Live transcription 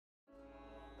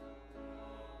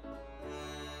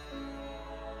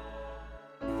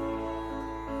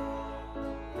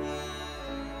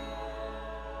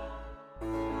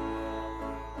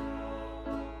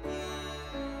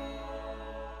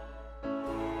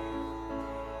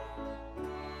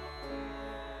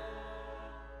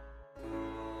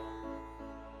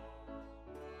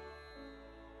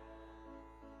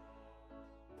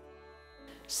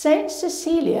Saint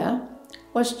Cecilia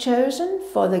was chosen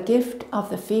for the gift of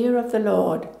the fear of the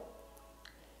Lord.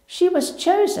 She was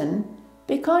chosen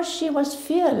because she was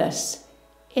fearless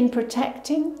in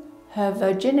protecting her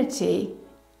virginity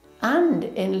and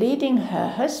in leading her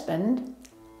husband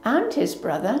and his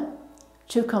brother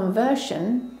to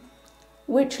conversion,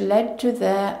 which led to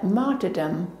their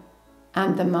martyrdom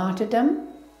and the martyrdom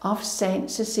of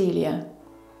Saint Cecilia.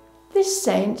 This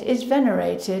saint is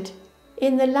venerated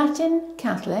in the Latin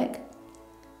Catholic,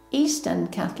 Eastern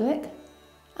Catholic,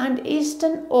 and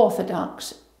Eastern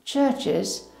Orthodox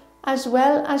churches, as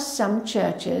well as some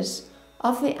churches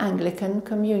of the Anglican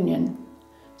Communion.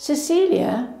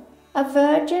 Cecilia, a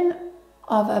virgin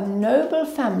of a noble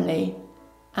family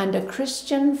and a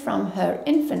Christian from her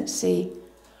infancy,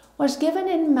 was given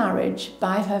in marriage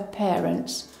by her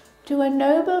parents to a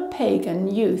noble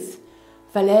pagan youth,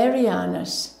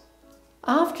 Valerianus.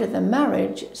 After the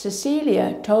marriage,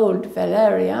 Cecilia told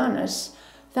Valerianus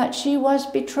that she was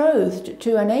betrothed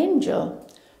to an angel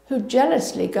who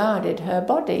jealously guarded her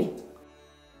body.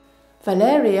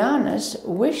 Valerianus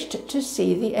wished to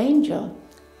see the angel,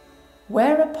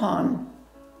 whereupon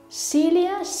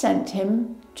Celia sent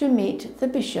him to meet the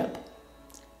bishop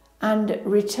and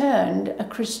returned a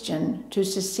Christian to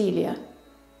Cecilia.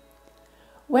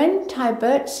 When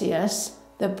Tiburtius,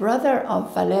 the brother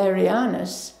of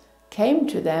Valerianus, came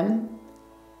to them,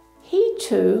 he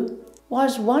too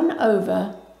was won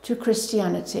over to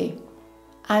Christianity.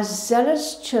 As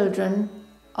zealous children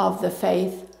of the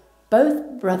faith,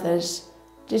 both brothers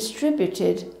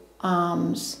distributed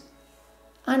alms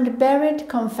and buried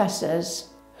confessors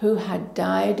who had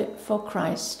died for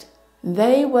Christ.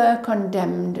 They were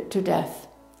condemned to death.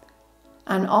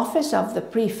 An office of the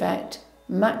prefect,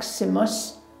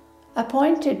 Maximus,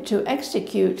 appointed to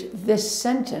execute this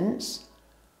sentence,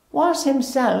 was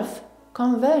himself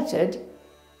converted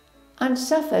and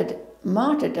suffered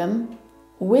martyrdom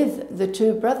with the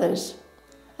two brothers.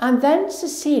 And then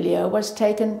Cecilia was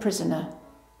taken prisoner.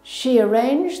 She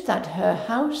arranged that her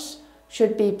house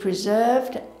should be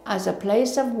preserved as a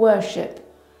place of worship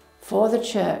for the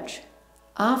church.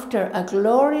 After a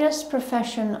glorious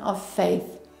profession of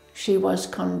faith, she was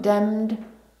condemned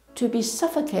to be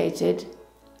suffocated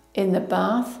in the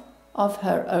bath of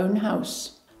her own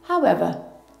house. However,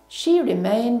 she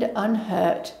remained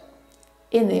unhurt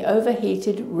in the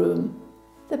overheated room.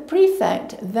 The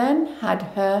prefect then had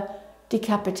her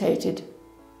decapitated.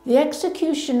 The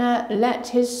executioner let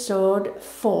his sword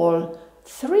fall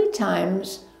 3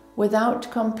 times without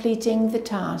completing the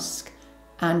task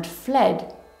and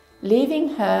fled,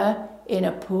 leaving her in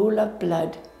a pool of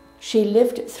blood. She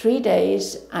lived 3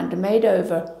 days and made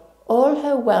over all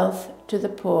her wealth to the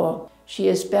poor. She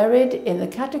is buried in the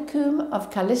catacomb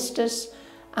of Callistus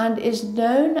and is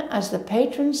known as the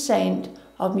patron saint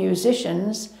of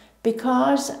musicians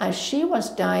because, as she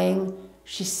was dying,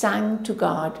 she sang to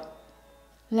God.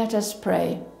 Let us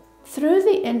pray. Through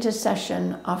the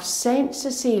intercession of Saint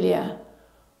Cecilia,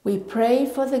 we pray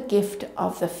for the gift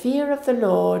of the fear of the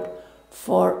Lord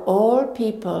for all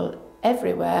people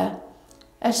everywhere,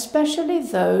 especially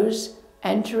those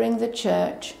entering the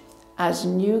church as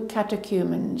new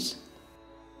catechumens.